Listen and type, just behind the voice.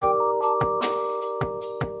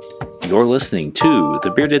You're listening to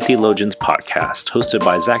the Bearded Theologians podcast, hosted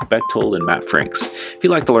by Zach Bechtold and Matt Franks. If you'd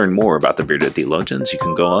like to learn more about the Bearded Theologians, you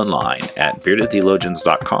can go online at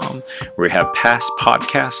beardedtheologians.com, where we have past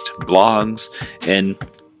podcasts, blogs, and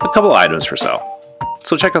a couple items for sale.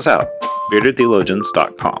 So check us out,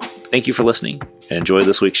 beardedtheologians.com. Thank you for listening, and enjoy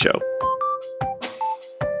this week's show.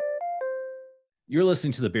 You're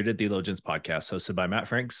listening to the Bearded Theologians podcast, hosted by Matt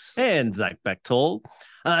Franks and Zach Bechtold.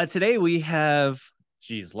 Today we have,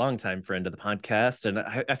 longtime friend of the podcast, and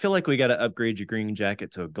I feel like we got to upgrade your green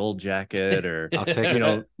jacket to a gold jacket, or I'll take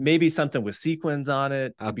it. Maybe something with sequins on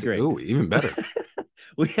it. That'd be great. Ooh, even better.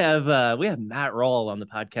 We have Matt Rawle on the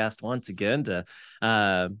podcast once again to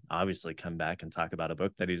obviously come back and talk about a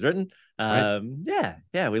book that he's written. Right.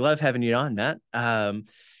 Yeah, we love having you on, Matt.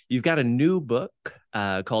 You've got a new book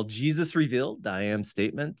called Jesus Revealed, I Am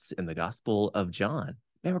Statements in the Gospel of John.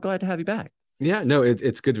 Man, we're glad to have you back. Yeah, no,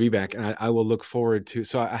 it's good to be back. And I will look forward to,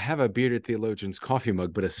 so I have a Bearded Theologians coffee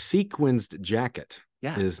mug, but a sequenced jacket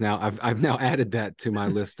is now, I've now added that to my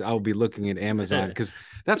list. I'll be looking at Amazon because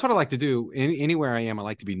that's what I like to do. Anywhere I am, I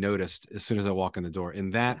like to be noticed as soon as I walk in the door.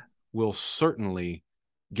 And that will certainly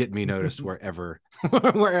get me noticed wherever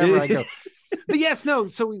I go. But yes, no.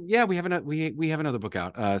 So we have another book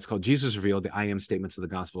out. It's called Jesus Revealed: The I Am Statements of the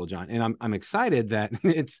Gospel of John, and I'm excited that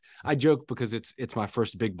I joke because it's my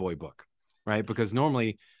first big boy book, right? Because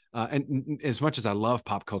normally, and as much as I love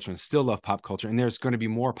pop culture and still love pop culture, and there's going to be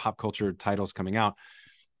more pop culture titles coming out,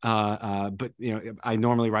 but I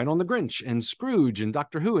normally write on the Grinch and Scrooge and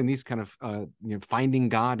Doctor Who and these kind of finding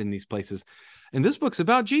God in these places, and this book's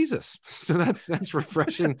about Jesus, so that's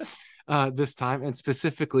refreshing this time, and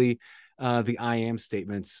specifically. The I am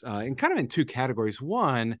statements and kind of in two categories.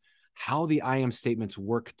 One, how the I am statements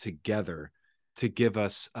work together to give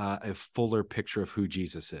us a fuller picture of who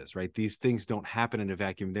Jesus is, right? These things don't happen in a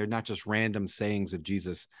vacuum. They're not just random sayings of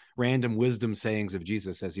Jesus, random wisdom sayings of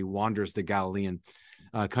Jesus as he wanders the Galilean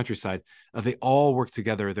countryside. They all work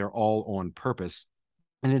together. They're all on purpose.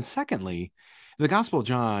 And then secondly, the Gospel of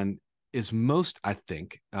John is most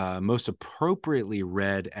appropriately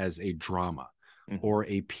read as a drama. Or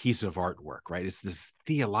a piece of artwork, right? It's this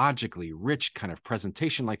theologically rich kind of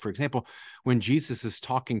presentation. Like, for example, when Jesus is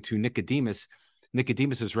talking to Nicodemus,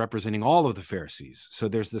 Nicodemus is representing all of the Pharisees. So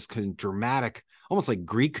there's this kind of dramatic, almost like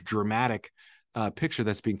Greek dramatic picture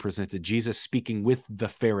that's being presented. Jesus speaking with the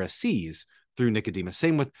Pharisees through Nicodemus.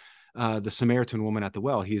 Same with the Samaritan woman at the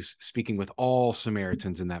well. He's speaking with all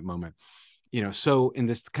Samaritans in that moment. So in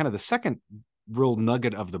this kind of the second real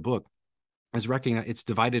nugget of the book, is recognized. It's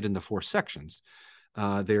divided into 4 sections.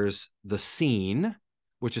 There's the scene,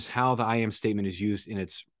 which is how the I am statement is used in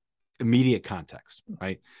its immediate context,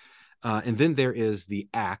 right? And then there is the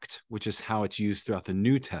act, which is how it's used throughout the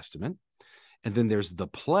New Testament. And then there's the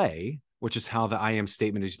play, which is how the I am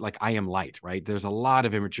statement is like, I am light, right? There's a lot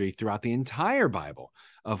of imagery throughout the entire Bible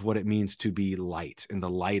of what it means to be light and the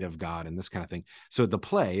light of God and this kind of thing. So the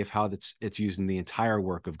play of how it's used in the entire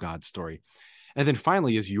work of God's story. And then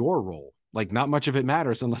finally is your role. Like, not much of it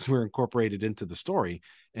matters unless we're incorporated into the story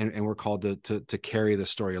and we're called to carry the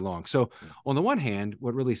story along. So on the one hand,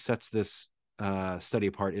 what really sets this study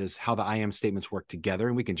apart is how the I am statements work together.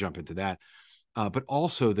 And we can jump into that. But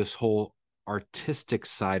also this whole artistic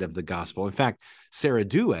side of the gospel. In fact, Sarah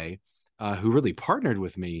Dewey, who really partnered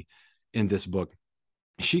with me in this book,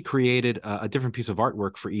 she created a different piece of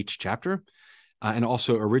artwork for each chapter and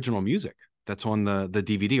also original music that's on the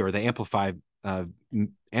DVD or the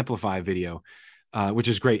Amplify video, which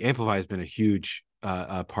is great. Amplify has been a huge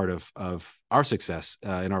part of our success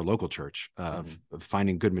in our local church of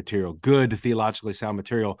finding good material, good theologically sound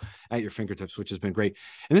material at your fingertips, which has been great.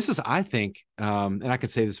 And this is, I think, and I can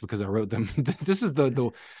say this because I wrote them. This is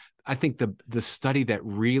I think the study that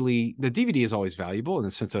really, the DVD is always valuable in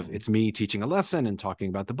the sense of it's me teaching a lesson and talking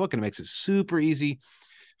about the book, and it makes it super easy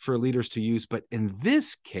for leaders to use. But in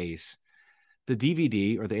this case, the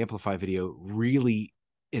DVD or the Amplify video really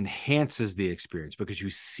enhances the experience because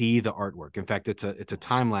you see the artwork. In fact, it's a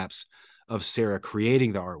time lapse of Sarah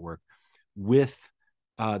creating the artwork with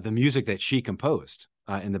the music that she composed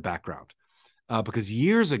in the background. Because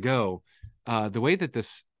years ago, the way that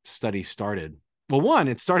this study started, well,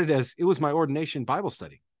 it started as it was my ordination Bible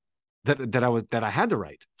study that I had to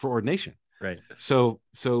write for ordination. Right. So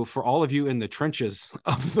for all of you in the trenches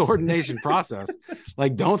of the ordination process,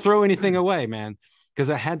 like, don't throw anything away, man, because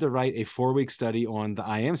I had to write a 4-week study on the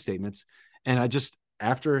I am statements. And I just,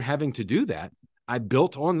 after having to do that, I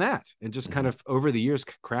built on that and just kind of over the years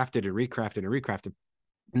crafted and recrafted.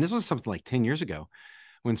 And this was something like 10 years ago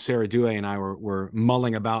when Sarah Dewey and I were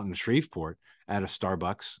mulling about in Shreveport at a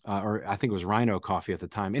Starbucks, or I think it was Rhino Coffee at the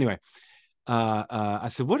time. Anyway, I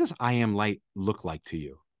said, what does I am light look like to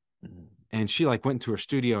you? And she like went into her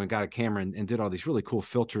studio and got a camera and did all these really cool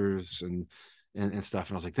filters and stuff.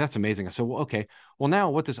 And I was like, that's amazing. I said, well, okay, well, now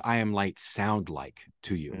what does I am light sound like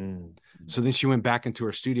to you? So then she went back into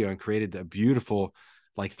her studio and created a beautiful,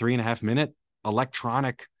 like 3.5 minute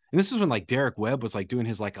electronic. And this is when like Derek Webb was like doing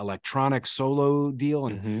his like electronic solo deal.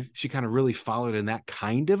 And she kind of really followed in that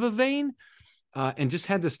kind of a vein. And just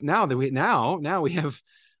had this now we have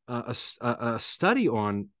a study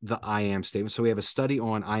on the I am statement. So we have a study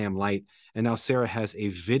on I am light, and now Sarah has a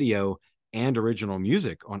video and original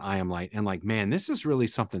music on I am light. And like, man, this is really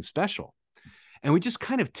something special. And we just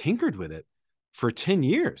kind of tinkered with it for 10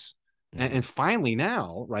 years. And finally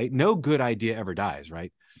now, right, no good idea ever dies,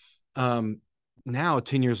 right? Now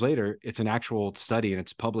 10 years later, it's an actual study and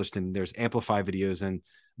it's published, and there's Amplify videos and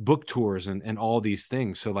book tours and all these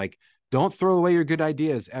things. So like, don't throw away your good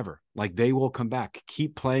ideas ever. Like, they will come back.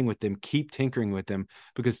 Keep playing with them, keep tinkering with them,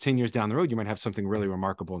 because 10 years down the road, you might have something really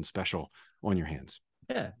remarkable and special on your hands.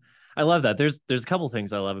 Yeah, I love that. There's a couple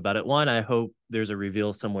things I love about it. One, I hope there's a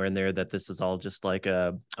reveal somewhere in there that this is all just like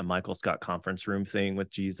a Michael Scott conference room thing with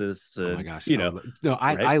Jesus. Oh my gosh. No,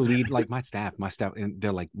 right? I lead like my staff, and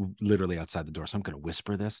they're like literally outside the door. So I'm going to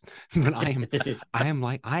whisper this, but I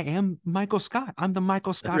am Michael Scott. I'm the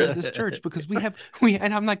Michael Scott of this church, because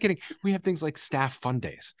and I'm not kidding. We have things like staff fun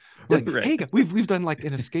days. Like, right. Hey, we've done like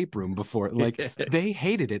an escape room before. Like, they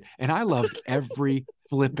hated it, and I loved every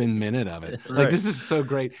flipping minute of it. Like, this is so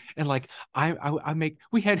great. And like,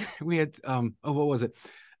 we had what was it?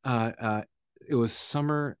 It was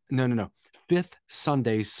summer. No. Fifth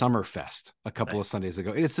Sunday Summerfest a couple of Sundays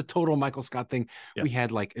ago. It's a total Michael Scott thing. Yep. We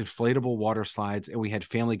had like inflatable water slides, and we had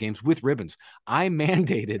family games with ribbons. I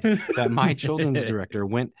mandated that my children's director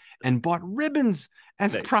went and bought ribbons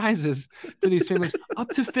as prizes for these families up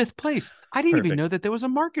to fifth place. I didn't even know that there was a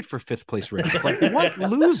market for fifth place ribbons. Like, what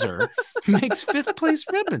loser makes fifth place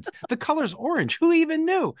ribbons? The color's orange. Who even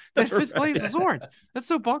knew that fifth place was orange? That's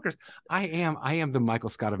so bonkers. I am the Michael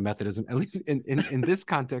Scott of Methodism, at least in this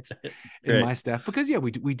context, in my staff, because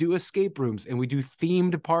we do escape rooms, and we do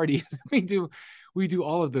themed parties. we do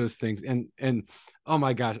all of those things, and oh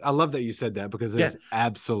my gosh, I love that you said that, because it's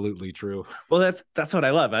absolutely true. Well, that's what I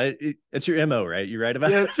love. It's your MO, right? You write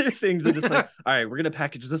about other things, and it's like, all right, we're gonna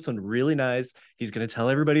package this one really nice. He's gonna tell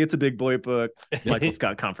everybody it's a big boy book. It's Michael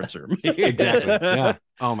Scott conference room. Exactly. Yeah.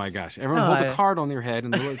 Oh my gosh, everyone hold a card on their head,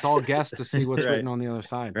 and it's all guessed to see what's written on the other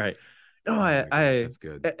side. Right. No, that's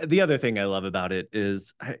good. The other thing I love about it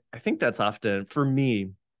is I think that's often, for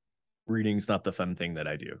me, reading's not the fun thing that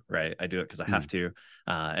I do, right? I do it because I have to,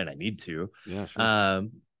 and I need to. Yeah, sure.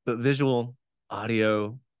 But visual,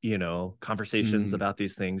 audio, conversations about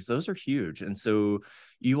these things, those are huge. And so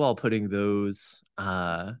you all putting those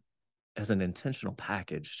as an intentional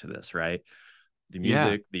package to this, right? The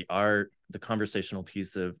music, the art, the conversational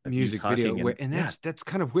piece of music video, and that's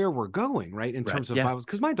kind of where we're going, right? In terms of Bibles,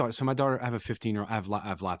 because my daughter, I have a 15-year-old. I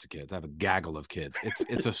have lots of kids. I have a gaggle of kids.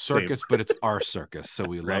 It's a circus, but it's our circus, so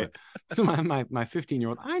we love it. So my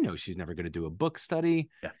 15-year-old, I know she's never going to do a book study,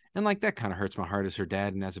 and like that kind of hurts my heart as her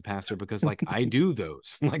dad and as a pastor, because like I do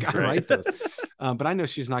those, like I write those, but I know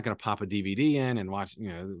she's not going to pop a DVD in and watch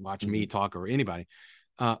me talk or anybody.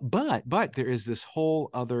 But there is this whole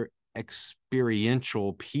other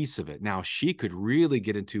experiential piece of it. Now she could really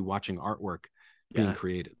get into watching artwork being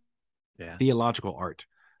created, theological art.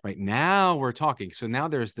 Right now we're talking. So now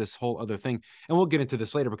there's this whole other thing, and we'll get into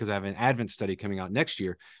this later, because I have an Advent study coming out next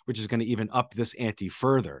year, which is going to even up this ante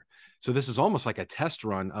further. So this is almost like a test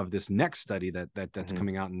run of this next study that's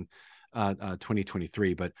coming out in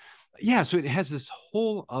 2023. But so it has this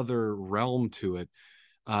whole other realm to it,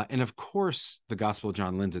 and of course the Gospel of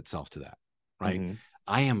John lends itself to that, right?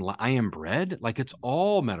 I am bread. Like, it's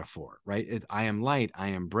all metaphor, right? I am light. I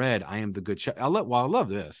am bread. I am the good shepherd. I love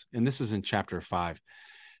this. And this is in chapter 5,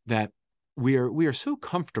 that we are so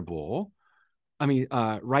comfortable. I mean,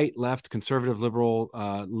 right, left, conservative, liberal,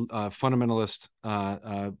 fundamentalist,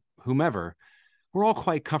 whomever, we're all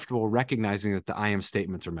quite comfortable recognizing that the I am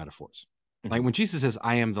statements are metaphors. Like when Jesus says,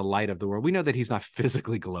 I am the light of the world, we know that he's not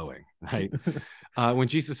physically glowing, right? When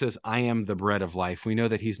Jesus says, I am the bread of life, we know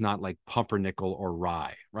that he's not like pumpernickel or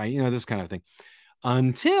rye, right? This kind of thing.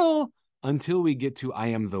 Until we get to, I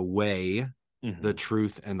am the way, the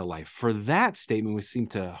truth, and the life. For that statement, we seem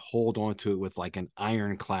to hold on to it with like an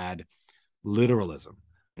ironclad literalism,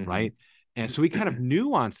 right? And so we kind of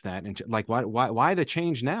nuance that, and like, why the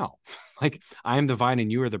change now? Like, I am the vine and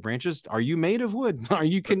you are the branches. Are you made of wood? Are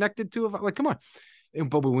you connected to a vine? Like, come on.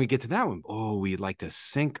 But when we get to that one, we like to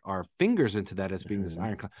sink our fingers into that as being this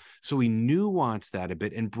ironclad. So we nuance that a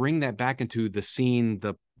bit and bring that back into the scene,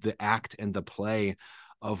 the the act and the play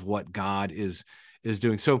of what God is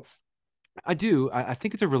doing. So I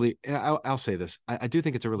think it's a really, I'll say this, I do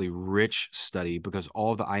think it's a really rich study, because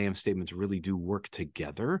all the I am statements really do work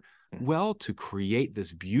together well to create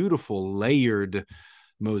this beautiful layered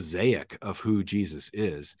mosaic of who Jesus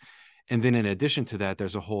is. And then in addition to that,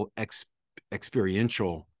 there's a whole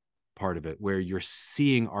experiential part of it where you're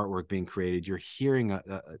seeing artwork being created, you're hearing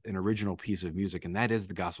an original piece of music, and that is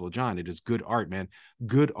the Gospel of John. It is good art, man.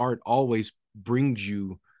 Good art always brings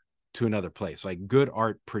you to another place. Like, good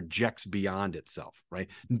art projects beyond itself, right?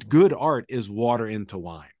 Good art is water into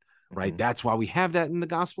wine, right? That's why we have that in the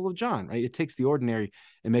Gospel of John, right? It takes the ordinary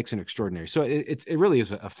and makes it extraordinary. So it really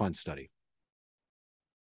is a fun study.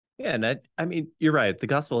 Yeah, and I mean, you're right. The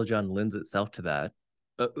Gospel of John lends itself to that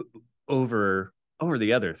over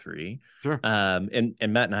the other three. Sure. And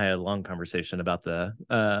Matt and I had a long conversation about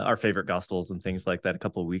our favorite Gospels and things like that a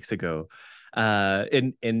couple of weeks ago.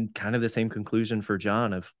 And kind of the same conclusion for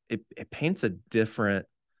John of it paints a different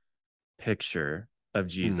picture of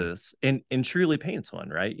Jesus and truly paints one,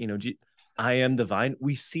 right? You know, I am the vine.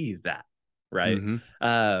 We see that, right?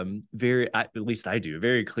 At least I do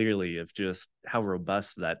very clearly, of just how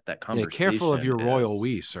robust that conversation. Yeah, careful of your is. Royal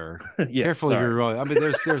we, sir. Yes, careful of your royal. I mean,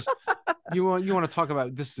 there's you want to talk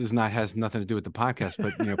about, this has nothing to do with the podcast,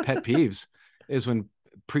 but pet peeves is when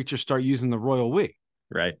preachers start using the Royal we.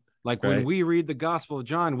 Right. Like when we read the Gospel of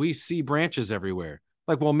John, we see branches everywhere.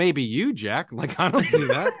 Like, well, maybe you, Jack. Like, I don't see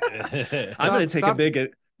that. I'm going to take a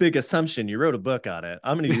big assumption. You wrote a book on it.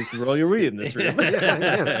 I'm going to use the Royal we in this room.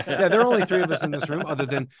 Yeah, there are only three of us in this room, other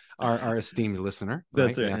than our esteemed listener.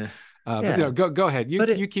 That's right. Yeah. But go ahead.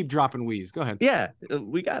 You keep dropping wheeze. Go ahead. Yeah,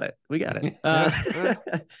 we got it.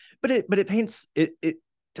 But it paints it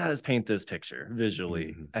does paint this picture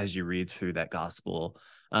visually as you read through that gospel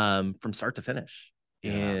from start to finish.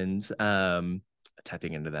 Yeah. And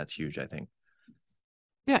tapping into that's huge, I think.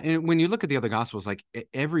 Yeah, and when you look at the other gospels, like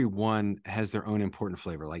every one has their own important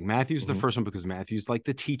flavor. Like Matthew's the first one, because Matthew's like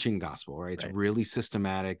the teaching gospel, right? It's really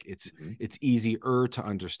systematic. It's easier to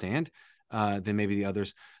understand than maybe the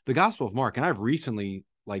others. The Gospel of Mark, and I've recently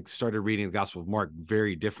started reading the Gospel of Mark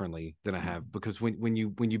very differently than I have, because when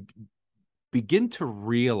you begin to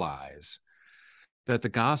realize that the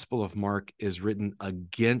Gospel of Mark is written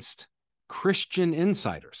against Christian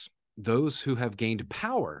insiders, those who have gained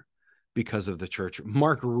power because of the church,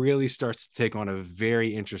 Mark really starts to take on a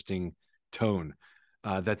very interesting tone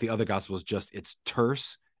that the other Gospels it's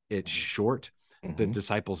terse, it's short. The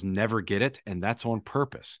disciples never get it, and that's on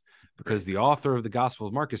purpose, because the author of the Gospel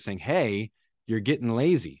of Mark is saying, hey, you're getting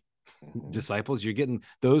lazy, disciples. You're getting,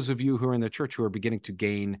 those of you who are in the church who are beginning to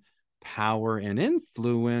gain power and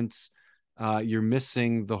influence, you're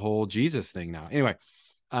missing the whole Jesus thing now. Anyway,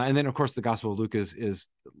 and then, of course, the Gospel of Luke is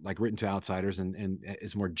like written to outsiders and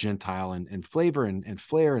is more Gentile and flavor and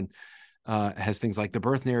flair, and has things like the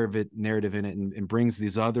birth narrative in it, and brings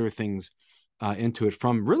these other things into it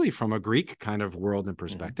from a Greek kind of world and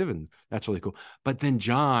perspective. And that's really cool. But then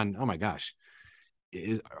John, oh my gosh,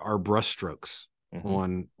 are brushstrokes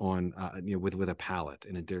on with a palette,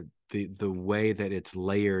 and the way that it's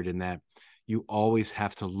layered, in that you always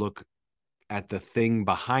have to look at the thing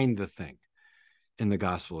behind the thing in the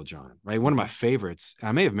Gospel of John, right? One of my favorites,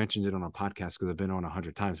 I may have mentioned it on a podcast because I've been on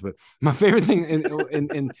 100 times, but my favorite thing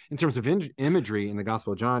in terms of imagery in the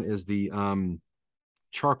Gospel of John is the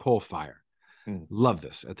charcoal fire. Love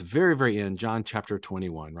this. At the very, very end, John chapter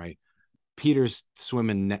 21, right? Peter's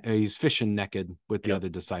swimming, he's fishing naked with the other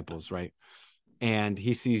disciples, right? And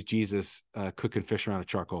he sees Jesus cooking fish around a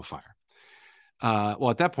charcoal fire.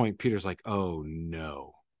 Well, at that point, Peter's like, oh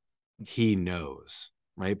no, he knows,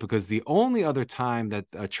 right? Because the only other time that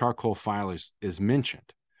a charcoal fire is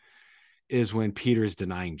mentioned is when Peter's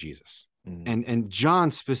denying Jesus. And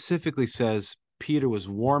John specifically says Peter was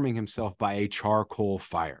warming himself by a charcoal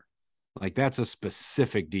fire. Like, that's a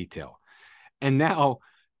specific detail. And now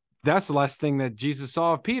that's the last thing that Jesus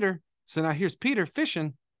saw of Peter. So now here's Peter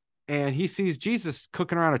fishing, and he sees Jesus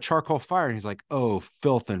cooking around a charcoal fire, and he's like, oh,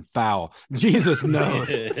 filth and foul. Jesus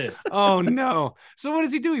knows. Oh no. So what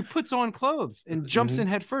does he do? He puts on clothes and jumps in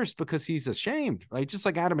head first because he's ashamed, right? Just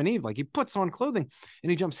like Adam and Eve, like he puts on clothing and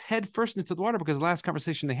he jumps head first into the water, because the last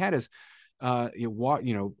conversation they had is,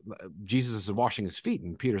 Jesus is washing his feet,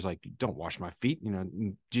 and Peter's like, don't wash my feet.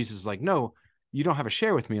 And Jesus is like, no, you don't have a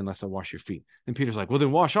share with me unless I wash your feet. And Peter's like, well,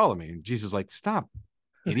 then wash all of me. And Jesus is like, stop,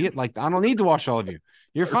 idiot. Like, I don't need to wash all of you.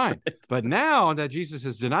 You're fine. But now that Jesus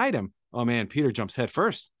has denied him, oh man, Peter jumps head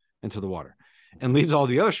first into the water. and leaves all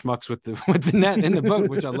the other schmucks with the net in the boat,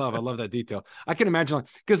 which I love. I love that detail. I can imagine,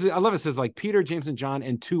 because I love it says like Peter, James, and John,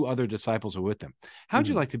 and 2 other disciples are with them. How'd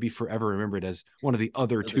you like to be forever remembered as one of the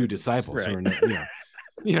other 2 disciples? Right.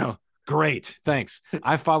 Who are, great, thanks.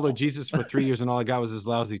 I followed Jesus for 3 years, and all I got was this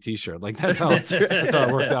lousy T-shirt. Like that's how that's how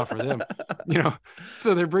it worked out for them.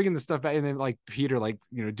 So they're bringing the stuff back, and then like Peter,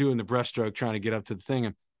 doing the breaststroke, trying to get up to the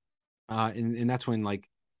thing, and that's when like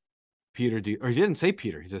Peter, he didn't say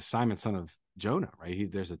Peter, he says Simon, son of Jonah,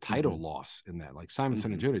 right? There's a title loss in that, like Simon,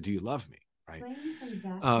 son of Jonah, do you love me, right?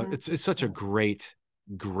 It's such a great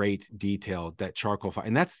detail, that charcoal fire,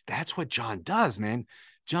 and that's what John does, man.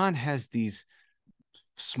 John has these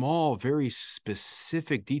small, very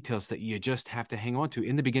specific details that you just have to hang on to.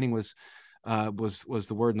 In the beginning was the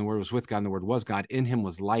Word, and the Word was with God, and the Word was God. In him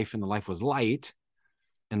was life, and the life was light,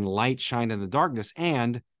 and light shined in the darkness,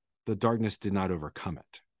 and the darkness did not overcome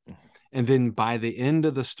it. And then by the end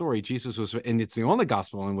of the story, Jesus was, and it's the only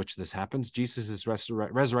gospel in which this happens, Jesus is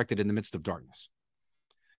resurrected in the midst of darkness.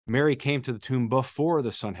 Mary came to the tomb before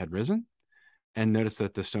the sun had risen and noticed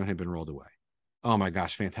that the stone had been rolled away. Oh my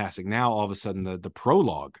gosh, fantastic. Now, all of a sudden, the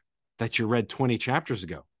prologue that you read 20 chapters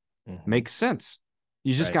ago makes sense.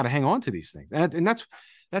 You just got to hang on to these things. And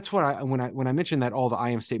that's what when I mentioned that all the I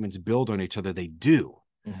am statements build on each other, they do.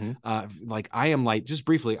 Like I am light, just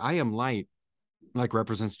briefly, I am light, like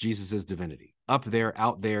represents Jesus's divinity. Up there,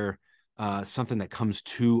 out there, something that comes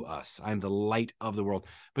to us. I'm the light of the world.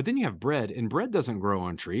 But then you have bread, and bread doesn't grow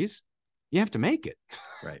on trees. You have to make it.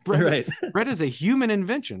 Right. Bread is a human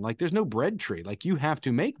invention. Like there's no bread tree. Like you have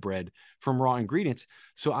to make bread from raw ingredients.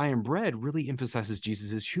 So I am bread really emphasizes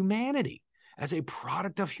Jesus's humanity as a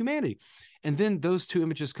product of humanity. And then those 2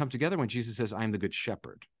 images come together when Jesus says, I am the good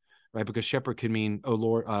shepherd, right? Because shepherd can mean, oh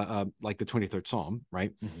Lord, like the 23rd Psalm,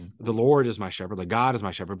 right? The Lord is my shepherd, like God is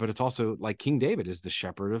my shepherd, but it's also like King David is the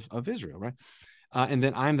shepherd of Israel, right? And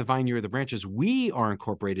then I am the vine, you are the branches. We are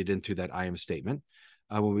incorporated into that I am statement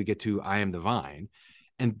when we get to I am the vine.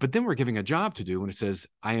 But then we're giving a job to do when it says,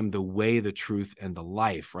 I am the way, the truth, and the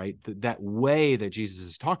life, right? That way that Jesus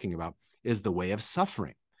is talking about is the way of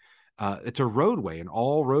suffering. It's a roadway, and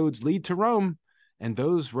all roads lead to Rome. And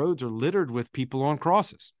those roads are littered with people on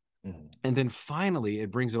crosses. And then finally,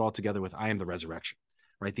 it brings it all together with I am the resurrection,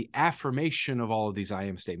 right? The affirmation of all of these I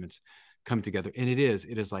am statements come together. And it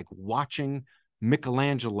is like watching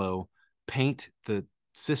Michelangelo paint the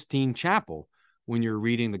Sistine Chapel when you're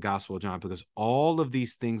reading the Gospel of John, because all of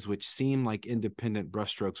these things which seem like independent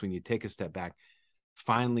brushstrokes when you take a step back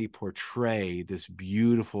finally portray this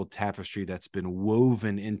beautiful tapestry that's been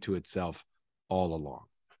woven into itself all along.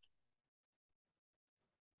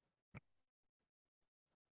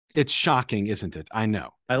 It's shocking, isn't it? I know.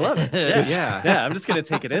 I love it. Yeah. I'm just going to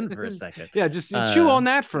take it in for a second. Yeah, just chew on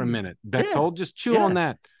that for a minute. Bechtold, just chew on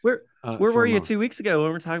that. Where were you 2 weeks ago when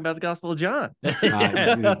we were talking about the Gospel of John?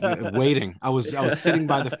 Waiting. I was sitting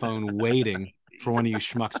by the phone waiting for one of you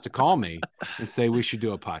schmucks to call me and say we should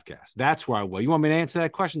do a podcast. That's where I was. You want me to answer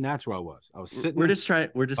that question? That's where I was. I was sitting. We're just trying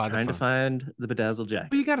to find the bedazzled jacket.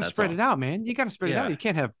 But you got to spread it out, man. You got to spread it out. You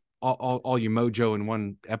can't have all your mojo in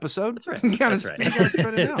one episode. That's right. You gotta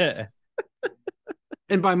spread it out.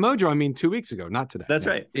 And by mojo, I mean 2 weeks ago, not today. That's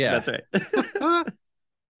right. Yeah, that's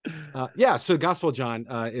right. So Gospel of John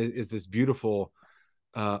is this beautiful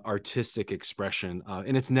artistic expression,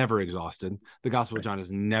 and it's never exhausted. The Gospel of John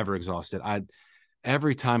is never exhausted.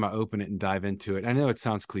 Every time I open it and dive into it, I know it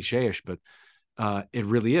sounds cliche-ish, but it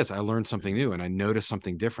really is. I learned something new and I noticed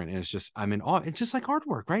something different. And it's just, I'm in awe. It's just like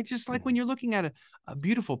artwork, right? Just like when you're looking at a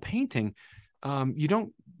beautiful painting, you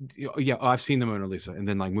don't, I've seen the Mona Lisa and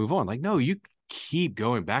then like move on. Like, no, you keep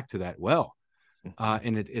going back to that well.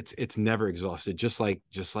 And it's never exhausted, just like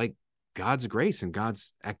God's grace and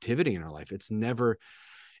God's activity in our life. It's never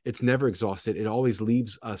exhausted. It always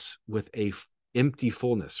leaves us with a empty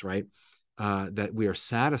fullness, right? That we are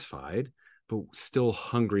satisfied, but still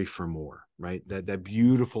hungry for more, right? That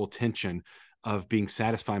beautiful tension of being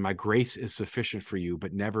satisfied. My grace is sufficient for you,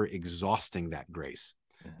 but never exhausting that grace.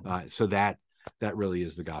 So that really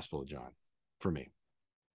is the Gospel of John for me.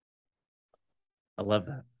 I love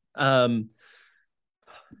that. I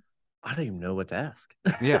don't even know what to ask.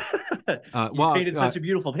 Yeah. You painted such a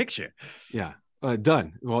beautiful picture. Yeah.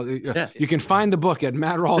 Done. Well, you can find the book at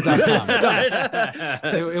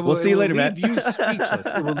mattrawl.com. We'll see you later, Matt.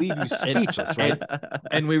 It will leave you speechless, right?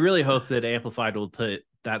 And we really hope that Amplified will put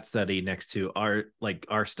that study next to our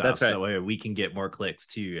stuff. That's right. So that way we can get more clicks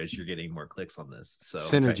too, as you're getting more clicks on this. So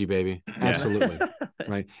synergy, baby. Absolutely.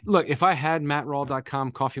 Right. Look, if I had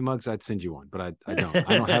mattrawl.com coffee mugs, I'd send you one, but I don't.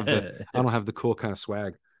 I don't have the cool kind of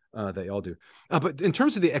swag that y'all do. But in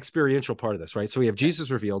terms of the experiential part of this, right? So we have Jesus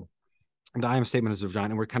revealed. the I Am Statement of John,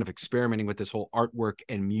 and we're kind of experimenting with this whole artwork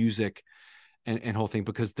and music and whole thing,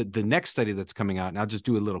 because the next study that's coming out, and I'll just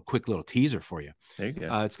do a quick little teaser for you. There you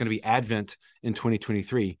go. It's going to be Advent in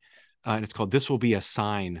 2023, and it's called "This Will Be a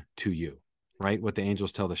Sign to You," right? What the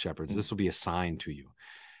angels tell the shepherds. This will be a sign to you.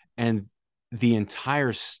 And the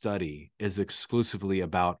entire study is exclusively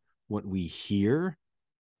about what we hear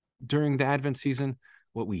during the Advent season,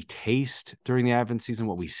 what we taste during the Advent season,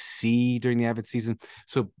 what we see during the Advent season.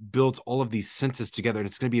 So it builds all of these senses together. And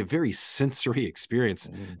it's going to be a very sensory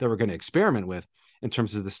experience that we're going to experiment with in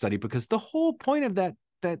terms of the study, because the whole point of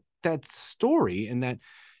that story and that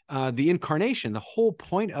the incarnation, the whole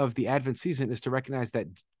point of the Advent season is to recognize that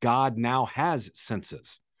God now has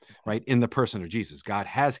senses, right? In the person of Jesus. God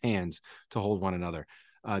has hands to hold one another.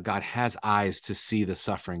 God has eyes to see the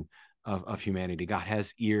suffering of humanity. God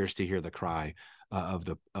has ears to hear the cry of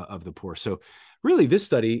the poor. So really this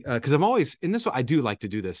study, because I'm always in this, I do like to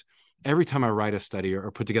do this every time I write a study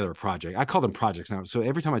or put together a project. I call them projects now. So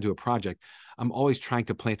every time I do a project, I'm always trying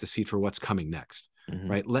to plant the seed for what's coming next,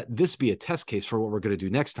 right? Let this be a test case for what we're going to do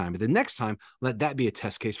next time. And the next time, let that be a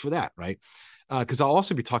test case for that, right? Because I'll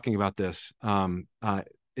also be talking about this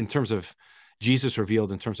in terms of Jesus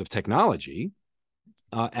revealed in terms of technology,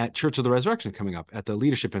 at Church of the Resurrection coming up at the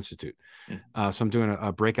Leadership Institute. So I'm doing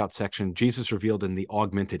a breakout section, Jesus revealed in the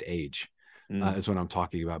augmented age, is what I'm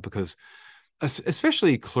talking about, because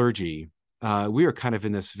especially clergy, we are kind of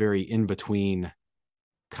in this very in-between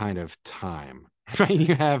kind of time, right?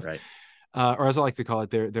 You have, or as I like to call it,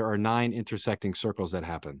 there are 9 intersecting circles that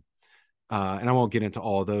happen. And I won't get into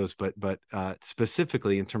all of those, but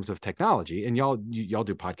specifically in terms of technology, and y'all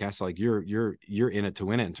do podcasts, like you're in it to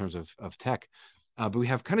win it in terms of tech. But we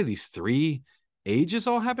have kind of these 3 ages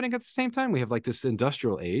all happening at the same time. We have like this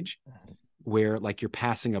industrial age where like you're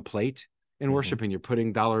passing a plate in worship and you're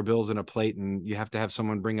putting dollar bills in a plate, and you have to have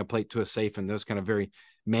someone bring a plate to a safe, and those kind of very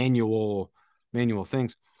manual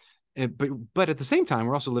things. But at the same time,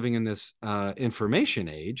 we're also living in this information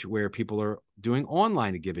age where people are doing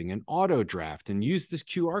online giving and auto draft and use this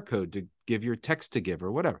QR code to give your text to give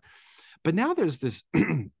or whatever. But now there's this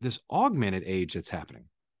this augmented age that's happening.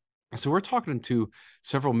 So we're talking to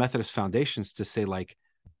several Methodist foundations to say, like,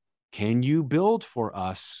 can you build for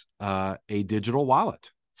us a digital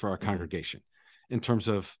wallet for our congregation in terms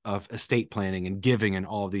of estate planning and giving and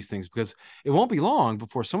all of these things? Because it won't be long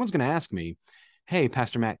before someone's going to ask me, hey,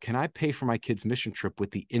 Pastor Matt, can I pay for my kid's mission trip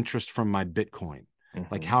with the interest from my Bitcoin?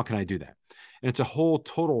 Like, how can I do that? And it's a whole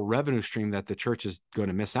total revenue stream that the church is going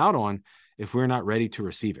to miss out on if we're not ready to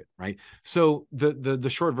receive it, right? So the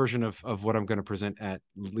short version of what I'm going to present at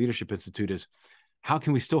Leadership Institute is, how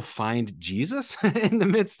can we still find Jesus in the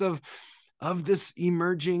midst of this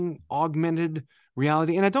emerging augmented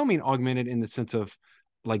reality? And I don't mean augmented in the sense of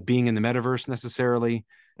like being in the metaverse necessarily,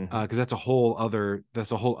 because that's a whole other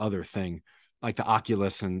thing, like the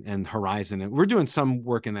Oculus and Horizon. And we're doing some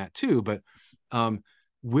work in that too, but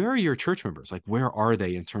where are your church members? Like, where are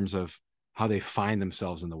they in terms of how they find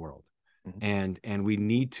themselves in the world? And we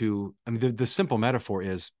need to, I mean, the simple metaphor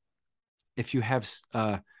is, if you have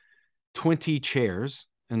 20 chairs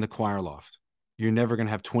in the choir loft, you're never going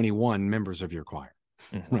to have 21 members of your choir,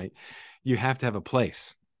 right? You have to have a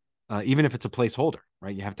place, even if it's a placeholder,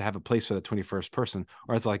 right? You have to have a place for the 21st person,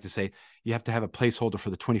 or as I like to say, you have to have a placeholder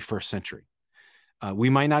for the 21st century.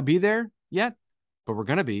 We might not be there yet, but we're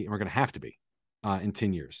going to be, and we're going to have to be in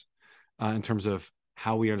 10 years in terms of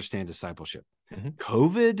how we understand discipleship.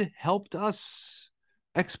 COVID helped us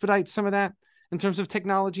expedite some of that in terms of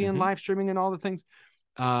technology and live streaming and all the things.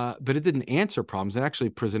 But it didn't answer problems. It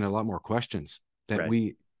actually presented a lot more questions that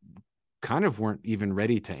we kind of weren't even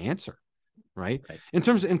ready to answer. Right. In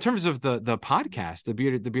terms of the podcast, the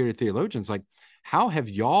Bearded Theologians, like, how have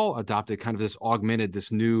y'all adopted kind of this augmented,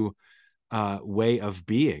 this new way of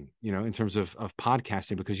being, in terms of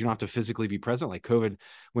podcasting, because you don't have to physically be present, like COVID,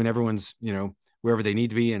 when everyone's, wherever they need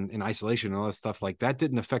to be in isolation and all that stuff, like that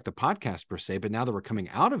didn't affect the podcast per se. But now that we're coming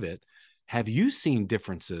out of it, have you seen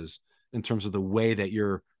differences in terms of the way that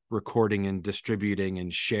you're recording and distributing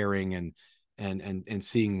and sharing and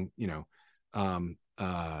seeing,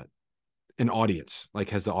 an audience? Like,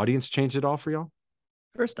 has the audience changed at all for y'all?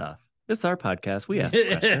 First off, it's our podcast. We ask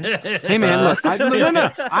questions. Hey man, look,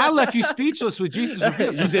 I left you speechless with Jesus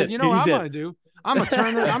revealed. I said, what I'm going to do? I'm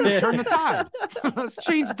gonna turn the tide. Let's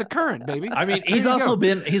change the current, baby. I mean, he's also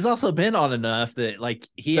been on enough that, like,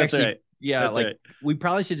 he That's actually, right. yeah, That's like right. we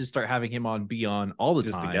probably should just start having him on, be on all the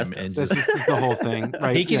Just a time, guest and host. That's just the whole thing,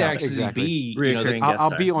 right? he can actually be Reoccurring guest I'll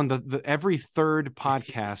star. be on the every third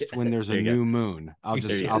podcast when there's a There you go. new moon.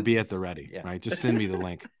 I'll be at the ready, Yeah. right? Just send me the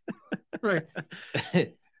link. right.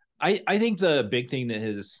 I think the big thing that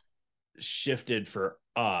has shifted for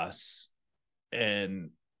us,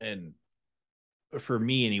 and for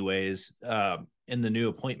me anyways, in the new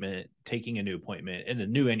appointment, taking a new appointment in a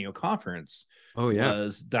new annual conference,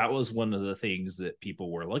 that was one of the things that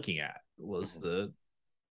people were looking at, was the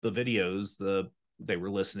videos, they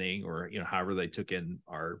were listening, or however they took in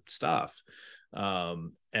our stuff.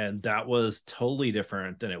 And that was totally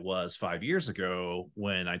different than it was 5 years ago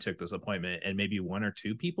when I took this appointment, and maybe one or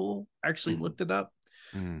two people actually looked it up.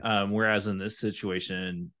 Whereas in this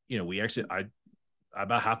situation, we actually,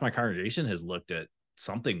 about half my congregation has looked at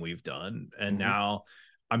something we've done, and now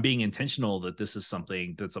I'm being intentional that this is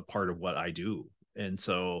something that's a part of what I do. And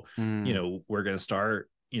so, we're going to start,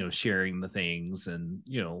 sharing the things, and,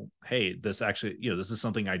 hey, this actually, this is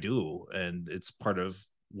something I do, and it's part of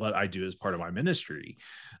what I do as part of my ministry.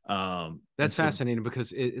 That's fascinating,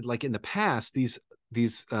 because like in the past, these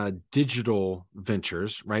digital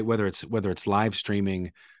ventures, right? Whether it's live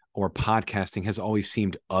streaming or podcasting, has always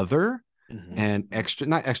seemed other and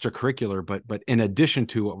not extracurricular, but in addition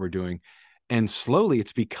to what we're doing. And slowly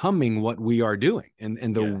it's becoming what we are doing,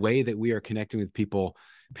 and the way that we are connecting with people,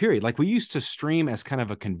 period. Like, we used to stream as kind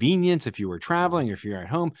of a convenience if you were traveling or if you're at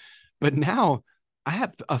home, but now I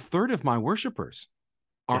have a third of my worshipers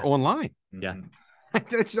are online.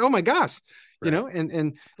 It's, oh my gosh. Right.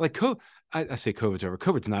 And like, I say COVID's over.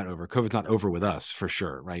 COVID's not over. COVID's not over with us, for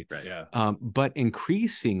sure. Right. Yeah. But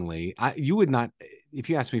increasingly, you would not, if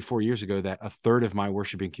you asked me 4 years ago that a third of my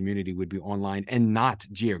worshiping community would be online and not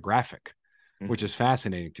geographic, which is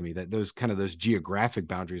fascinating to me, that those geographic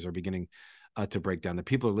boundaries are beginning to break down. The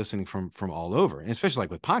people are listening from all over, and especially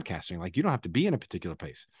like with podcasting, like, you don't have to be in a particular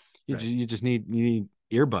place. You just need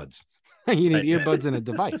earbuds. You need earbuds and a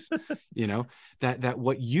device, that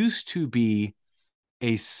what used to be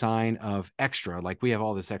a sign of extra, like, we have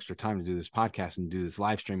all this extra time to do this podcast and do this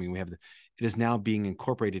live streaming. It is now being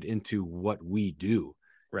incorporated into what we do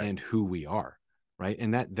and who we are. Right.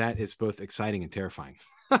 And that is both exciting and terrifying.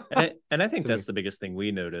 and I think that's the biggest thing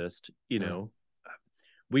we noticed.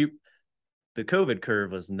 The COVID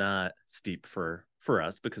curve was not steep for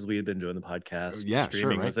us, because we had been doing the podcast.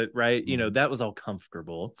 Streaming, was it right? That was all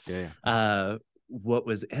comfortable. What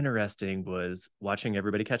was interesting was watching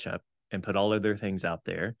everybody catch up and put all of their things out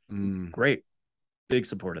there. Great. Big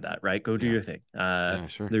support of that, right? Go do your thing.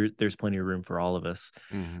 There's plenty of room for all of us.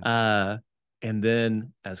 And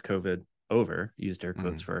then, as COVID over, used air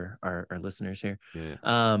quotes for our listeners here,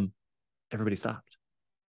 everybody stopped.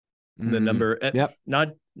 The number,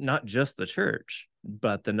 not just the church,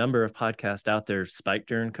 but the number of podcasts out there spiked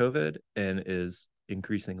during COVID and is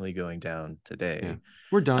increasingly going down today.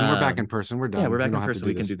 We're done. We're back in person. We're done. We're back in person.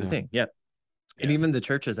 We can do the thing. And even the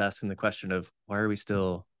church is asking the question of, why are we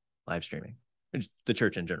still live streaming? The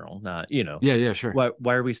church in general, not, sure.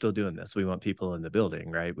 Why are we still doing this? We want people in the building,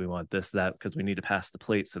 right? We want this, that, because we need to pass the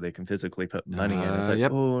plate so they can physically put money in. It's like,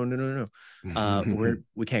 oh, no.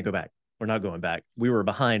 We can't go back. We're not going back. We were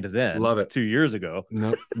behind then. Love it. 2 years ago.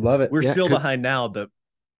 No, love it. We're still behind now, but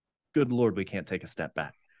good Lord, we can't take a step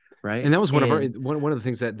back. Right. And that was one of the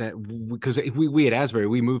things that because we at Asbury,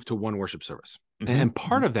 we moved to one worship service. And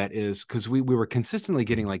part of that is because we were consistently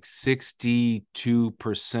getting like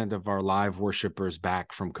 62% of our live worshipers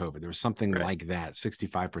back from COVID. There was something like that,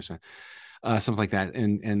 65%, something like that.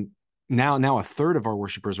 And now a third of our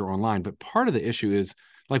worshipers are online. But part of the issue is,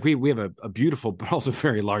 like, we have a beautiful but also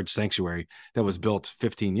very large sanctuary that was built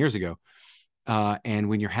 15 years ago. And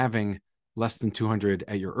when you're having less than 200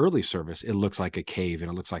 at your early service, it looks like a cave and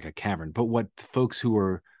it looks like a cavern. But what folks who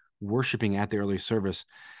are worshiping at the early service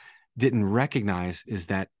didn't recognize is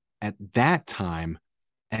that at that time,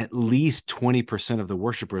 at least 20% of the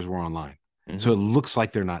worshipers were online. So it looks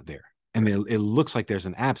like they're not there. And it looks like there's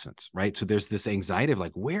an absence, right? So there's this anxiety of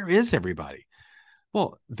like, where is everybody?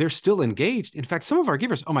 Well, they're still engaged. In fact, some of our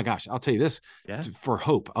givers, oh my gosh, I'll tell you this, for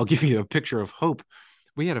Hope. I'll give you a picture of Hope.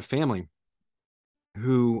 We had a family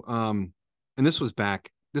who, and this was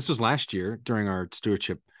last year during our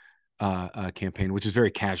stewardship campaign, which is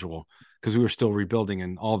very casual because we were still rebuilding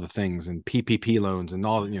and all the things and PPP loans and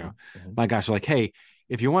all, my gosh, like, hey,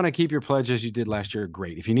 if you want to keep your pledge as you did last year,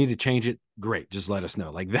 great. If you need to change it, great. Just let us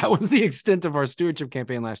know. Like, that was the extent of our stewardship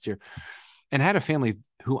campaign last year. And I had a family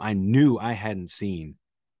who I knew I hadn't seen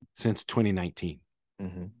since 2019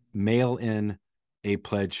 mail in a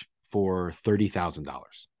pledge for $30,000.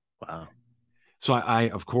 Wow. So I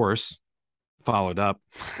of course, followed up,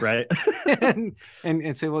 right,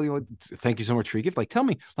 and say, well, thank you so much for your gift. Like, tell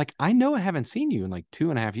me, like, I know I haven't seen you in like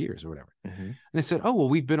 2.5 years or whatever. And they said, oh, well,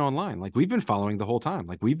 we've been online, like, we've been following the whole time,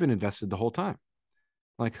 like, we've been invested the whole time.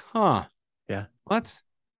 Like, huh? Yeah, that's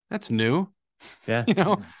new. Yeah,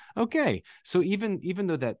 Okay. So even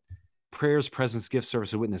though that prayers, presence, gift,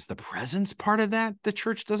 service, and witness, the presence part of that, the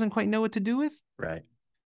church doesn't quite know what to do with. Right.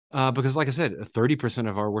 Because like I said, 30%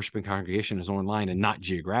 of our worshiping congregation is online and not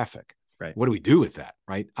geographic. Right. What do we do with that?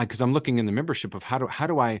 Right. Because I'm looking in the membership of how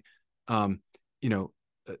do I,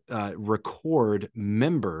 record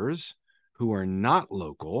members who are not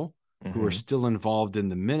local, who are still involved in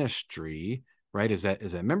the ministry, right? Is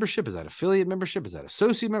that membership? Is that affiliate membership? Is that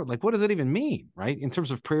associate member? Like, what does that even mean, right? In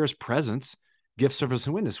terms of prayers, presence, gift, service,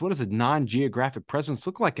 and witness, what does a non-geographic presence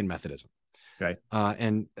look like in Methodism? Right.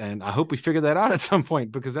 And I hope we figure that out at some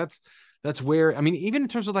point, because that's where, I mean, even in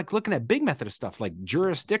terms of like looking at big Methodist stuff, like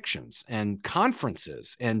jurisdictions and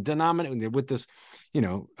conferences and denomination with this,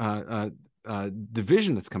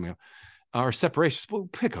 division that's coming up, or separations. Well,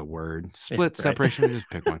 pick a word, split, separation, just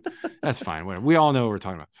pick one. That's fine. Whatever. We all know what we're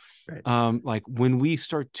talking about. Right. Like when we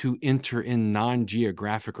start to enter in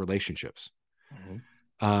non-geographic relationships,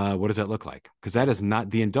 what does that look like? Because that is not,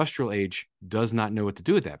 the industrial age does not know what to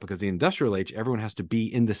do with that, because the industrial age, everyone has to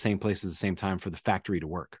be in the same place at the same time for the factory to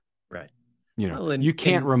work. Right. You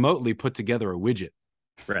can't remotely put together a widget.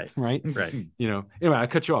 Right. Right. Right. Anyway, I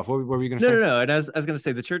cut you off. What were you going to say? No. And I was going to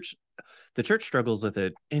say the church struggles with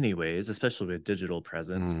it anyways, especially with digital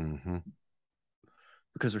presence,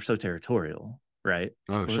 because we're so territorial. Right.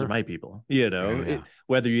 Oh, those sure. are my people,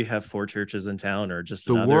 whether you have 4 churches in town or just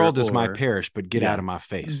the world is my parish, but get out of my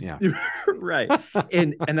face. Yeah. Right.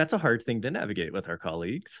 And that's a hard thing to navigate with our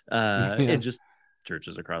colleagues and just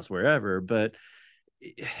churches across wherever. But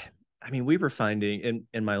I mean, we were finding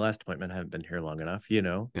in my last appointment, I haven't been here long enough, we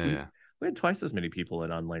had twice as many people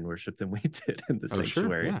in online worship than we did in the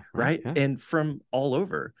sanctuary. Sure. Yeah, right. Yeah. And from all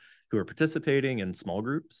over, who are participating in small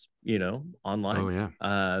groups, online. Oh,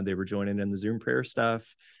 yeah. They were joining in the Zoom prayer stuff.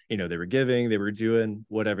 They were giving, they were doing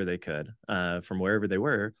whatever they could from wherever they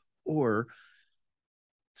were, or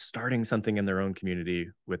starting something in their own community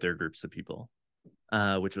with their groups of people,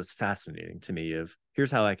 which was fascinating to me. Of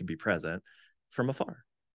here's how I could be present from afar.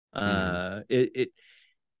 And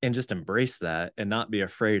just embrace that and not be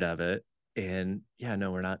afraid of it. And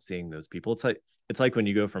we're not seeing those people. It's like when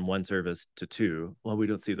you go from 1 service to 2, well, we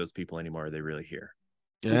don't see those people anymore. Are they really here?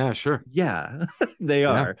 Yeah, sure. Yeah, they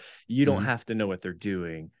are. You don't have to know what they're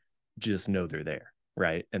doing. Just know they're there.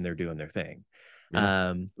 Right. And they're doing their thing.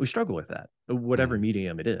 Yeah. We struggle with that, whatever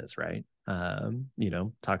medium it is. Right.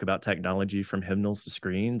 Talk about technology from hymnals to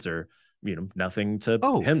screens, or, nothing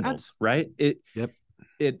to hymnals. Right.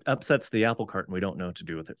 It upsets the apple cart and we don't know what to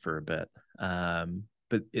do with it for a bit.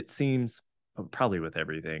 But it seems probably with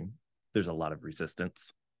everything, there's a lot of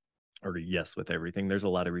resistance, or yes, with everything, there's a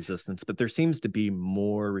lot of resistance, but there seems to be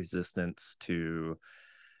more resistance to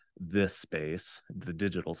this space, the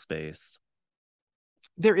digital space.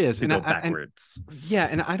 There is. And go backwards.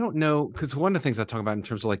 And I don't know, because one of the things I talk about in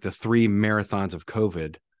terms of like the 3 marathons of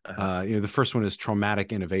COVID, the first one is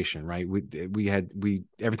traumatic innovation, right? We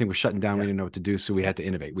everything was shutting down. We didn't know what to do, so we had to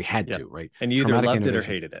innovate. We had to, right? And you either loved it or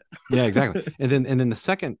hated it. Yeah, exactly. And then the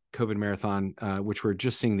second COVID marathon, which we're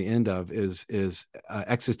just seeing the end of, is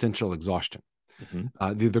existential exhaustion.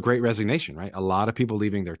 The Great Resignation, right? A lot of people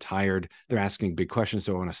leaving. They're tired. They're asking big questions.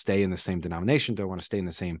 Do I want to stay in the same denomination? Do I want to stay in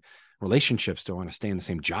the same relationships? Do I want to stay in the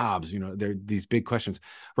same jobs? They're these big questions.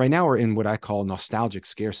 Right now, we're in what I call nostalgic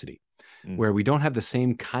scarcity, where we don't have the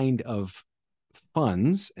same kind of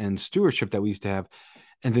funds and stewardship that we used to have.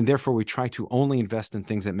 And then therefore we try to only invest in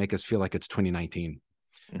things that make us feel like it's 2019,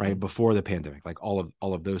 right? Before the pandemic, like all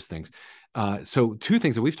of those things. So 2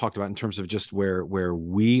 things that we've talked about in terms of just where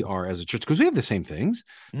we are as a church, because we have the same things,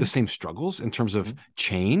 the same struggles in terms of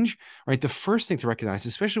change, right? The first thing to recognize,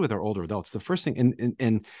 especially with our older adults, the first thing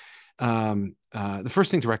the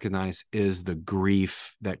first thing to recognize is the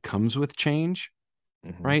grief that comes with change.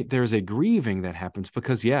 Right. There's a grieving that happens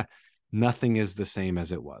because, nothing is the same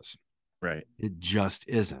as it was. Right. It just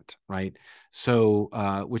isn't. Right.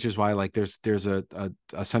 So, which is why, like, there's a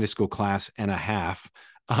Sunday school class and a half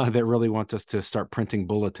that really want us to start printing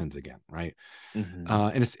bulletins again. Right.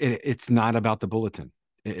 And it's not about the bulletin.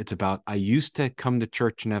 It's about, I used to come to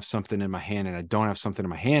church and have something in my hand, and I don't have something in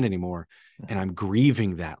my hand anymore. And I'm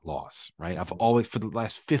grieving that loss, right? I've always, for the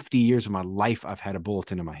last 50 years of my life, I've had a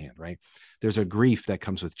bulletin in my hand, right? There's a grief that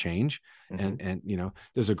comes with change, and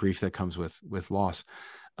there's a grief that comes with loss.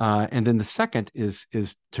 And then the second is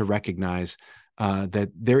to recognize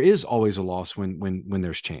that there is always a loss when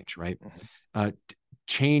there's change, right?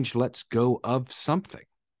 Change lets go of something.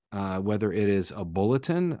 whether it is a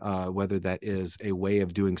bulletin, whether that is a way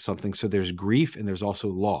of doing something. So there's grief and there's also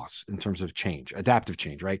loss in terms of change, adaptive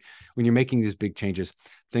change, right? When you're making these big changes,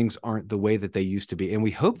 things aren't the way that they used to be. And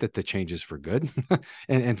we hope that the change is for good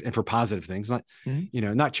and for positive things, not,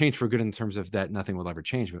 not change for good in terms of that nothing will ever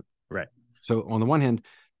change. But right. So on the one hand,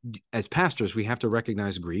 as pastors, we have to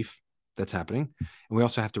recognize grief that's happening. And we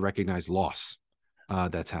also have to recognize loss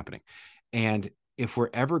that's happening. And if we're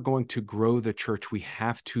ever going to grow the church, we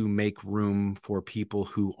have to make room for people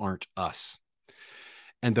who aren't us.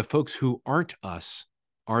 And the folks who aren't us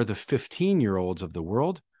are the 15-year-olds of the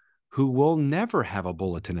world who will never have a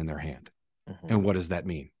bulletin in their hand. And what does that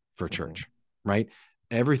mean for church, right?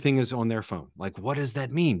 Everything is on their phone. Like, what does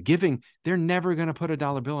that mean? Giving, they're never going to put a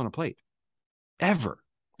dollar bill on a plate, ever,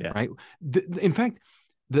 right? In fact,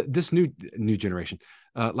 this new generation,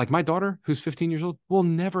 like my daughter, who's 15 years old, will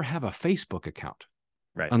never have a Facebook account,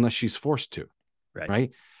 unless she's forced to,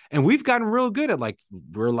 right? And we've gotten real good at, like,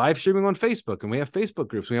 we're live streaming on Facebook and we have Facebook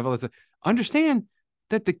groups. We have all this. Understand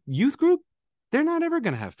that the youth group, they're not ever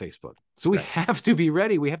going to have Facebook. So we have to be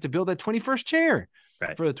ready. We have to build that 21st chair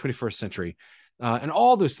for the 21st century, and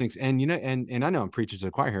all those things. And, and I know I'm preaching to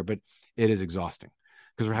the choir here, but it is exhausting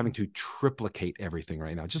because we're having to triplicate everything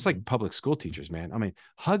right now. Just like public school teachers, man. I mean,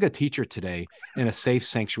 hug a teacher today in a safe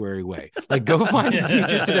sanctuary way. Like, go find a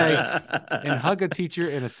teacher today and hug a teacher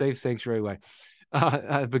in a safe sanctuary way.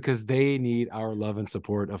 Because they need our love and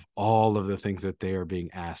support of all of the things that they are being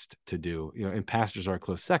asked to do, and pastors are a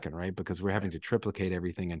close second, right? Because we're having to triplicate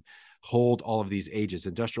everything and hold all of these ages,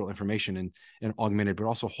 industrial information and augmented, but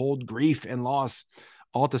also hold grief and loss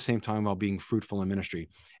all at the same time while being fruitful in ministry.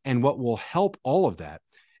 And what will help all of that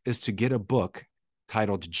is to get a book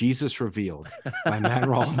titled Jesus Revealed by Matt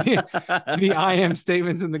Rawle, the I am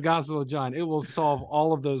statements in the Gospel of John. It will solve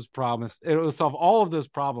all of those problems. It will solve all of those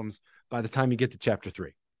problems by the time you get to chapter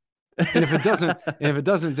 3. And if it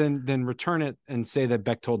doesn't, then return it and say that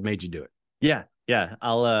Bechtold made you do it. Yeah.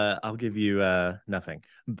 I'll give you nothing,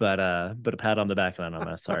 but a pat on the back, and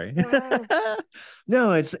I'm sorry.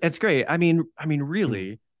 No, it's great. I mean,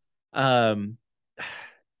 really,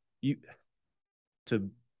 you to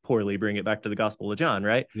poorly bring it back to the Gospel of John,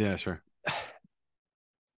 right? Yeah, sure.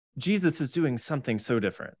 Jesus is doing something so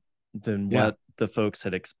different than what the folks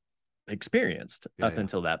had experienced up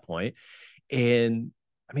until that point. And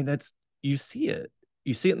I mean, you see it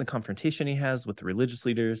in the confrontation he has with the religious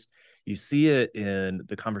leaders. You see it in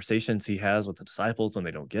the conversations he has with the disciples when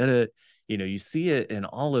they don't get it. You see it in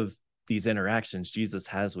all of these interactions Jesus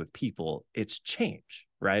has with people. It's change,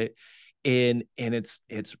 right? And it's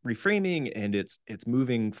reframing, and it's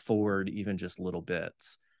moving forward even just little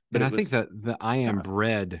bits. But I think that the I am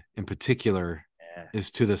bread in particular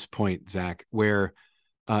is to this point, Zach, where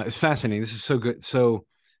it's fascinating. This is so good. So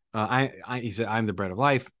he said, I'm the bread of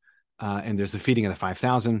life. And there's the feeding of the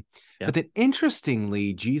 5,000. But then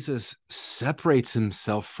interestingly, Jesus separates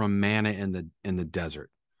himself from manna in the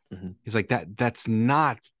desert. He's like, that's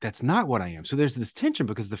not what I am. So there's this tension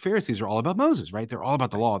because the Pharisees are all about Moses, right? They're all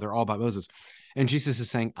about the law. They're all about Moses. And Jesus is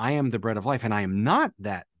saying, I am the bread of life, and I am not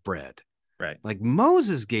that bread. Right. Like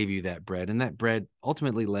Moses gave you that bread, and that bread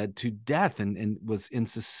ultimately led to death and was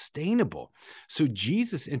insustainable. So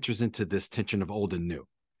Jesus enters into this tension of old and new.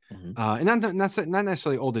 And not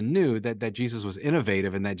necessarily old and new, that Jesus was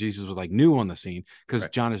innovative and that Jesus was like new on the scene, because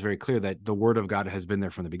John is very clear that the word of God has been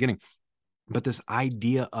there from the beginning. But this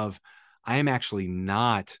idea of, I am actually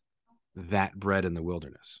not that bread in the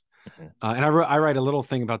wilderness. And I write a little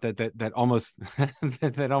thing about that almost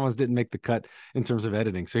that almost didn't make the cut in terms of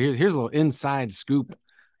editing. So here's a little inside scoop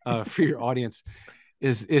for your audience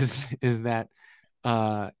is that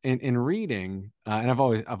in reading, and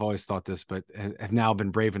I've always thought this, but have now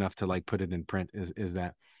been brave enough to like put it in print, is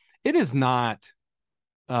that it is not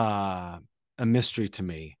a mystery to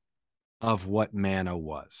me of what manna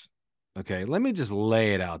was. Okay, let me just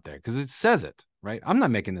lay it out there because it says it, right? I'm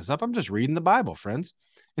not making this up. I'm just reading the Bible, friends.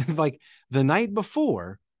 Like the night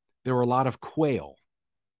before, there were a lot of quail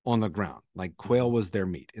on the ground. Like quail was their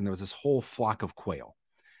meat, and there was this whole flock of quail.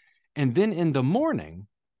 And then in the morning,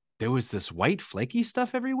 there was this white flaky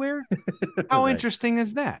stuff everywhere. How interesting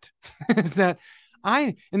is that? And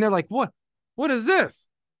they're like, what is this?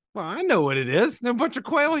 Well, I know what it is. There's a bunch of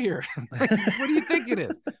quail here. Like, what do you think it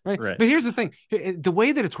is? Right. But here's the thing. The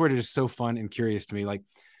way that it's worded is so fun and curious to me. Like,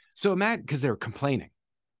 so imagine, because they were complaining.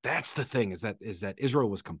 That's the thing, is that Israel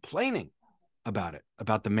was complaining about it,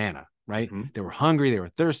 about the manna, right? They were hungry. They were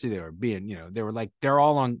thirsty. They were being, they're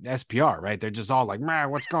all on SPR, right? They're just all like,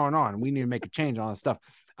 man, what's going on? We need to make a change on all this stuff.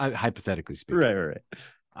 Hypothetically speaking. Right.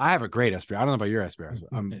 I have a great SPR. I don't know about your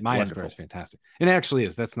SPR. My SPR is fantastic. And it actually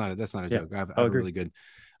is. That's not a joke. I have a really good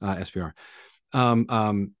SPR.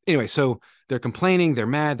 Anyway, so they're complaining, they're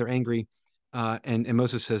mad, they're angry. And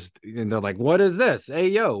Moses says, and they're like, what is this? Hey,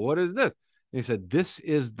 yo, what is this? And he said, this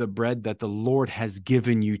is the bread that the Lord has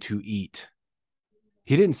given you to eat.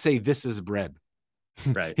 He didn't say this is bread.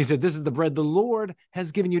 Right. He said, this is the bread the Lord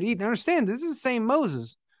has given you to eat. Now understand, this is the same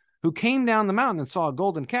Moses who came down the mountain and saw a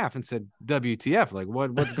golden calf and said, WTF, like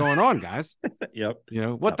what's going on, guys? Yep. You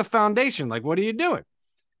know, what the foundation? Like, what are you doing?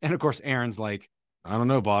 And of course, Aaron's like, I don't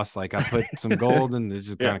know, boss. Like, I put some gold and it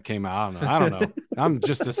just kind of came out. I don't know. I'm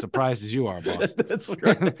just as surprised as you are, boss. That's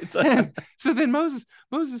right. So then Moses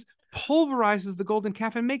pulverizes the golden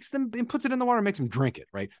calf and puts it in the water and makes them drink it,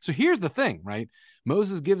 right? So here's the thing, right?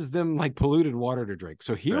 Moses gives them like polluted water to drink.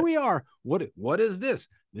 So here we are. What is this?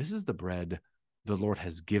 This is the bread the Lord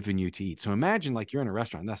has given you to eat. So imagine like you're in a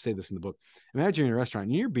restaurant, and I say this in the book. Imagine you're in a restaurant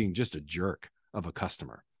and you're being just a jerk of a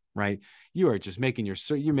customer, right? You are just making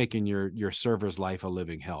your server's life a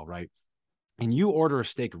living hell, right? And you order a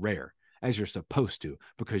steak rare, as you're supposed to,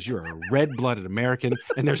 because you're a red-blooded American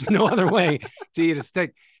and there's no other way to eat a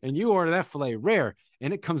steak. And you order that filet rare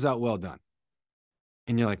and it comes out well done.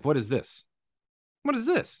 And you're like, what is this? What is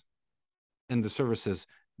this? And the server says,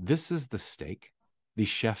 this is the steak the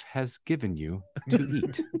chef has given you to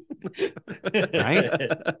eat. Right?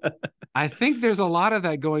 I think there's a lot of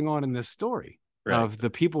that going on in this story. Right. Of the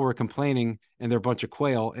people were complaining and they're a bunch of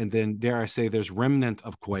quail. And then dare I say there's remnant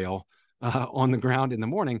of quail on the ground in the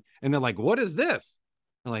morning. And they're like, what is this?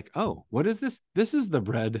 They're like, oh, what is this? This is the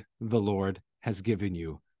bread the Lord has given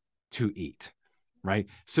you to eat. Right.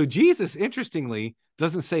 So Jesus, interestingly,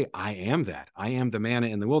 doesn't say, I am that. I am the manna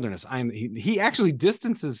in the wilderness. He actually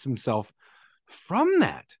distances himself from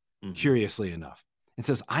that, curiously enough, and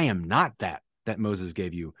says, I am not that Moses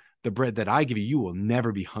gave you. The bread that I give you, you will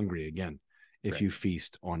never be hungry again if you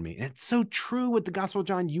feast on me. And it's so true with the Gospel of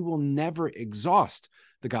John. You will never exhaust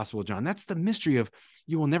the Gospel of John. That's the mystery of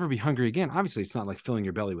you will never be hungry again. Obviously, it's not like filling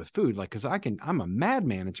your belly with food, like, because I'm a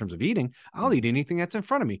madman in terms of eating. I'll eat anything that's in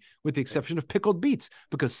front of me, with the exception of pickled beets,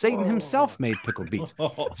 because Satan himself made pickled beets.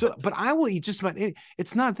 So, but I will eat just about it.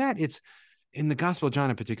 It's not that. It's in the Gospel of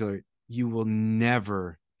John in particular, you will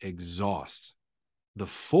never exhaust the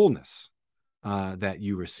fullness that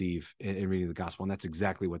you receive in reading the gospel. And that's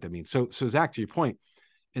exactly what that means. So Zach, to your point,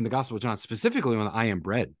 in the Gospel of John, specifically on the I am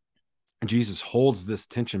bread, Jesus holds this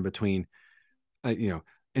tension between,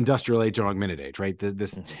 industrial age and augmented age, right?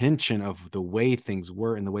 This tension of the way things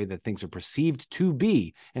were and the way that things are perceived to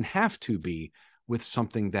be and have to be with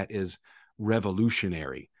something that is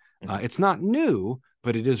revolutionary. It's not new,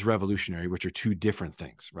 but it is revolutionary, which are two different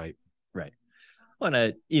things, right? Right.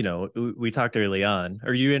 Well, we talked early on,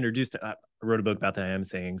 or you introduced, I wrote a book about the I am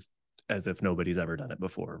sayings as if nobody's ever done it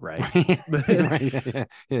before, right?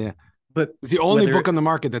 Yeah. But it's the only book on the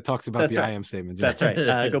market that talks about the I am statement. That's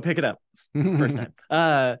right. Go pick it up first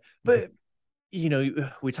time. But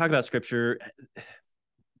we talk about scripture,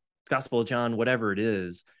 Gospel of John, whatever it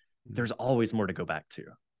is, there's always more to go back to.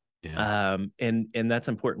 Yeah. And that's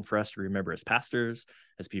important for us to remember as pastors,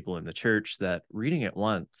 as people in the church, that reading it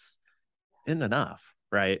once isn't enough,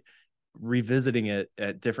 right? Revisiting it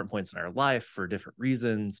at different points in our life for different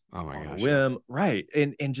reasons, whim, right?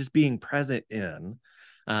 And just being present in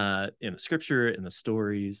the scripture, in the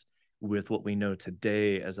stories, with what we know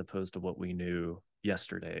today, as opposed to what we knew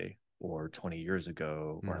yesterday or 20 years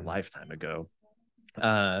ago or a lifetime ago.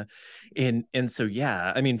 And so,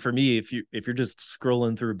 yeah, I mean, for me, if you're just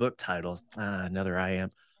scrolling through book titles, another I am.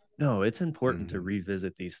 No, it's important to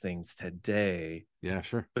revisit these things today. Yeah,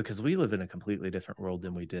 sure. Because we live in a completely different world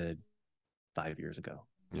than we did 5 years ago.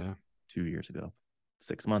 Yeah. 2 years ago,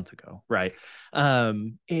 6 months ago. Right.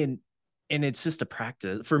 And it's just a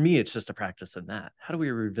practice. For me, it's just a practice in that. How do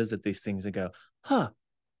we revisit these things and go, I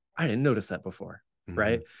didn't notice that before.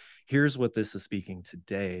 Right. Here's what this is speaking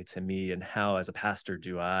today to me, and how, as a pastor,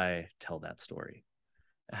 do I tell that story?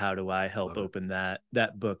 How do I help open that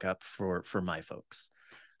book up for my folks,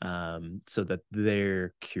 so that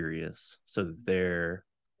they're curious, so that they're,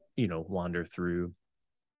 wander through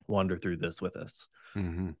this with us.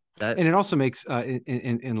 And it also makes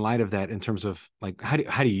in light of that, in terms of like, how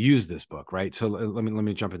do you use this book, right? So let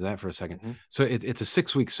me jump into that for a second. So it's a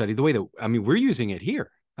 6-week study. The way that, we're using it here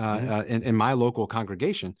in my local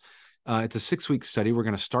congregation. It's a 6-week study. We're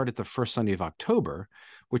going to start at the first Sunday of October,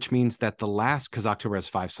 which means that because October has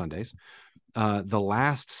 5 Sundays, the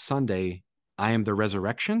last Sunday, I am the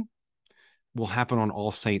resurrection, will happen on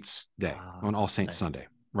All Saints Day, on All Saints Sunday,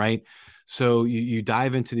 right? So you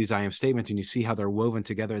dive into these I am statements and you see how they're woven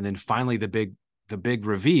together. And then finally the big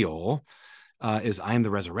reveal is I am the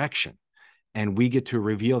resurrection. And we get to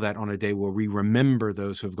reveal that on a day where we remember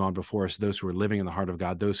those who have gone before us, those who are living in the heart of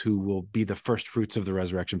God, those who will be the first fruits of the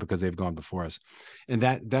resurrection because they've gone before us. And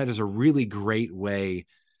that is a really great way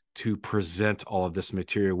to present all of this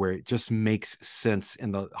material where it just makes sense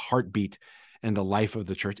in the heartbeat and the life of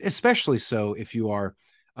the church, especially so if you are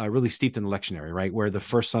really steeped in the lectionary, right? Where the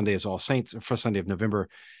first Sunday is All Saints, first Sunday of November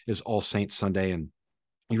is All Saints Sunday. And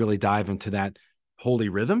you really dive into that holy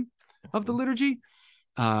rhythm of the liturgy.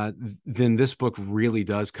 Then this book really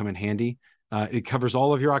does come in handy. It covers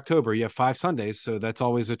all of your October. You have 5 Sundays, so that's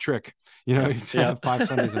always a trick, to have 5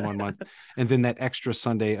 Sundays in one month. And then that extra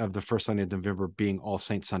Sunday of the first Sunday of November being All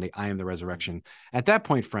Saints Sunday, I Am the Resurrection. At that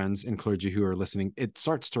point, friends and clergy who are listening, it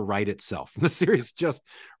starts to write itself. The series just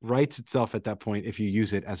writes itself at that point if you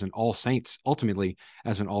use it as an All Saints, ultimately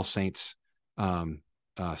as an All Saints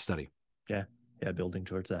study. Yeah, building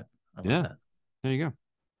towards that. I love that. There you go.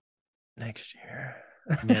 Next year.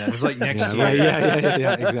 Yeah, it's like next year. Right?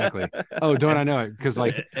 Yeah, exactly. Oh, don't I know it? Because my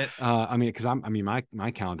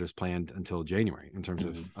calendar's planned until January in terms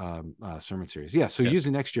of sermon series. Yeah, so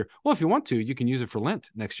using next year. Well, if you want to, you can use it for Lent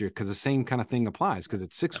next year because the same kind of thing applies because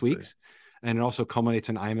it's 6 weeks, and it also culminates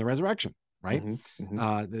in I Am the Resurrection. Right.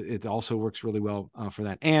 It also works really well for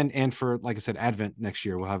that, and for, like I said, Advent next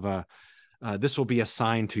year we'll have this will be a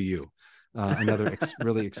sign to you, another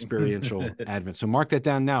really experiential Advent. So mark that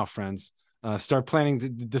down now, friends. Start planning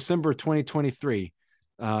December 2023.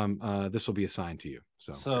 This will be assigned to you.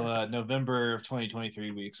 So November of 2023,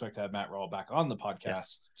 we expect to have Matt Rawle back on the podcast.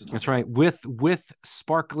 Yes. That's right. With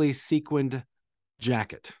sparkly sequined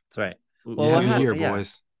jacket. That's right. Well, have a year,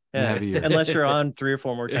 boys. Yeah. Unless you're on 3 or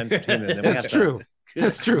 4 more times between them. That's true.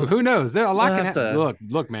 That's true. Who knows? There a lot can happen.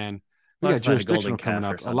 Look, man. We got jurisdictional coming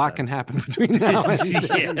up. A lot can happen between now and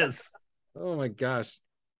then. Yes. Oh my gosh.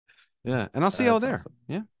 Yeah, and I'll see y'all there. Awesome.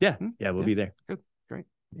 Yeah, we'll be there. Good, great.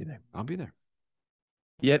 Be there. I'll be there.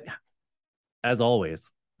 Yet, as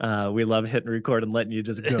always, we love hitting record and letting you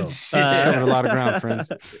just go. Covered a lot of ground,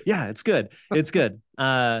 friends. Yeah, it's good. It's good.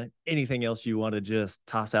 Anything else you want to just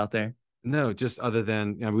toss out there? No, just other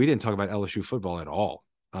than we didn't talk about LSU football at all,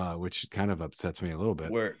 which kind of upsets me a little bit.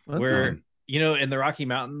 We're in the Rocky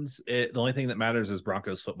Mountains, the only thing that matters is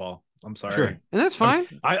Broncos football. I'm sorry, sure. And that's fine.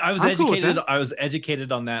 I was educated. Cool, I was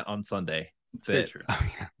educated on that on Sunday. It's very true.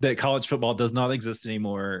 That college football does not exist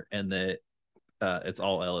anymore, and that it's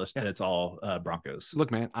all LSU and it's all Broncos. Look,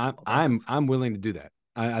 man, I'm willing to do that.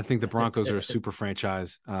 I think the Broncos are a super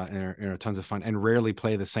franchise and are tons of fun and rarely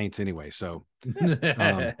play the Saints anyway. So,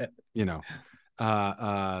 yeah.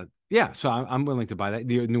 So I'm willing to buy that.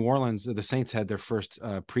 The New Orleans, the Saints had their first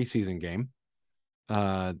preseason game.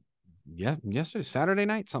 Yesterday, Saturday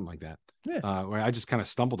night, something like that. Yeah. Where I just kind of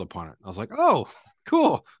stumbled upon it. I was like, oh,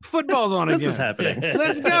 cool, football's on again. This is happening.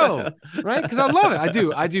 Let's go. Right? Because I love it. I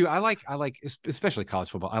do. I like especially college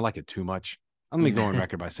football. I like it too much. Let me go on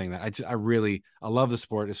record by saying that. I love the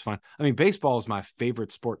sport. It's fun. I mean, baseball is my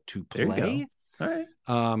favorite sport to play. All right.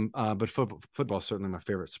 But football is certainly my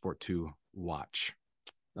favorite sport to watch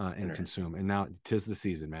and consume. And now 'tis the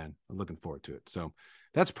season, man. I'm looking forward to it. So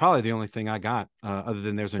that's probably the only thing I got, other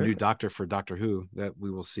than there's a new doctor for Doctor Who that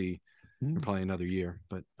we will see in probably another year.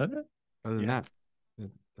 But other than that,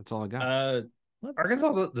 that's all I got.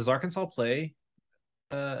 Does Arkansas play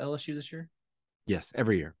LSU this year? Yes,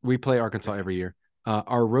 every year. We play Arkansas every year.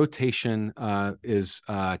 Our rotation is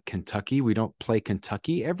Kentucky. We don't play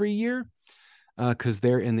Kentucky every year because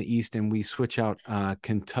they're in the East, and we switch out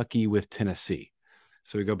Kentucky with Tennessee.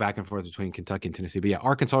 So we go back and forth between Kentucky and Tennessee. But yeah,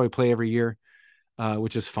 Arkansas we play every year,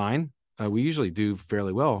 which is fine. We usually do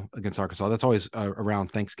fairly well against Arkansas. That's always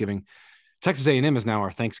around Thanksgiving. Texas A&M is now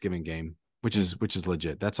our Thanksgiving game, which is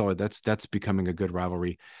legit. That's becoming a good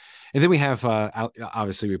rivalry. And then we have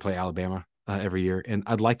obviously we play Alabama every year, and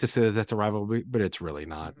I'd like to say that that's a rivalry, but it's really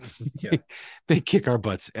not. They kick our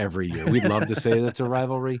butts every year. We'd love to say that's a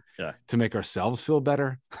rivalry to make ourselves feel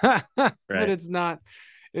better, but it's not.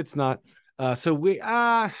 It's not. So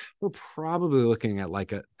we're probably looking at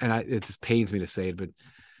it pains me to say it, but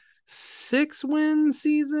 6-win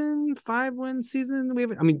season, 5-win season. We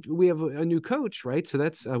have a new coach, right? So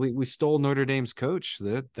that's we stole Notre Dame's coach.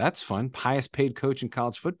 That's fun. Highest paid coach in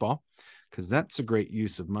college football, because that's a great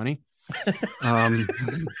use of money. But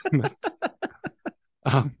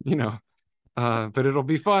it'll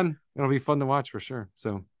be fun. It'll be fun to watch for sure.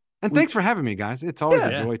 So, and thanks for having me, guys. It's always a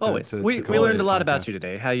joy. Always. We learned a lot about you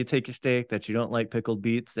today. How you take your steak, that you don't like pickled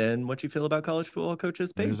beets, and what you feel about college football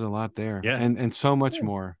coaches' pay. There's a lot there, and so much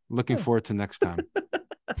more. Looking forward to next time.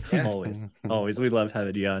 Always. We love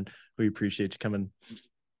having you on. We appreciate you coming.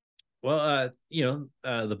 Well,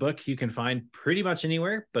 the book you can find pretty much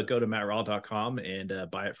anywhere, but go to mattrawle.com and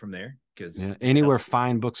buy it from there. because anywhere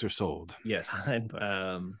fine books are sold. Yes. Fine books.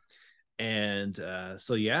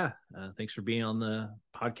 So thanks for being on the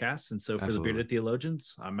podcast. And so for Absolutely. the Bearded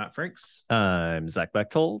Theologians, I'm Matt Franks. I'm Zach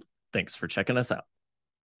Bechtold. Thanks for checking us out.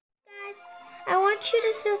 Guys, I want you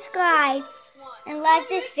to subscribe and like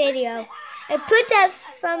this video and push that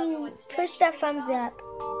thumbs up.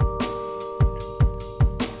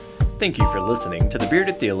 Thank you for listening to the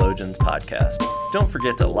Bearded Theologians podcast. Don't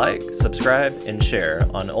forget to like, subscribe, and share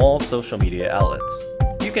on all social media outlets.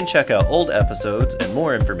 You can check out old episodes and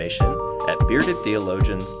more information at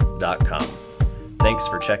beardedtheologians.com. Thanks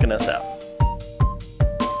for checking us out.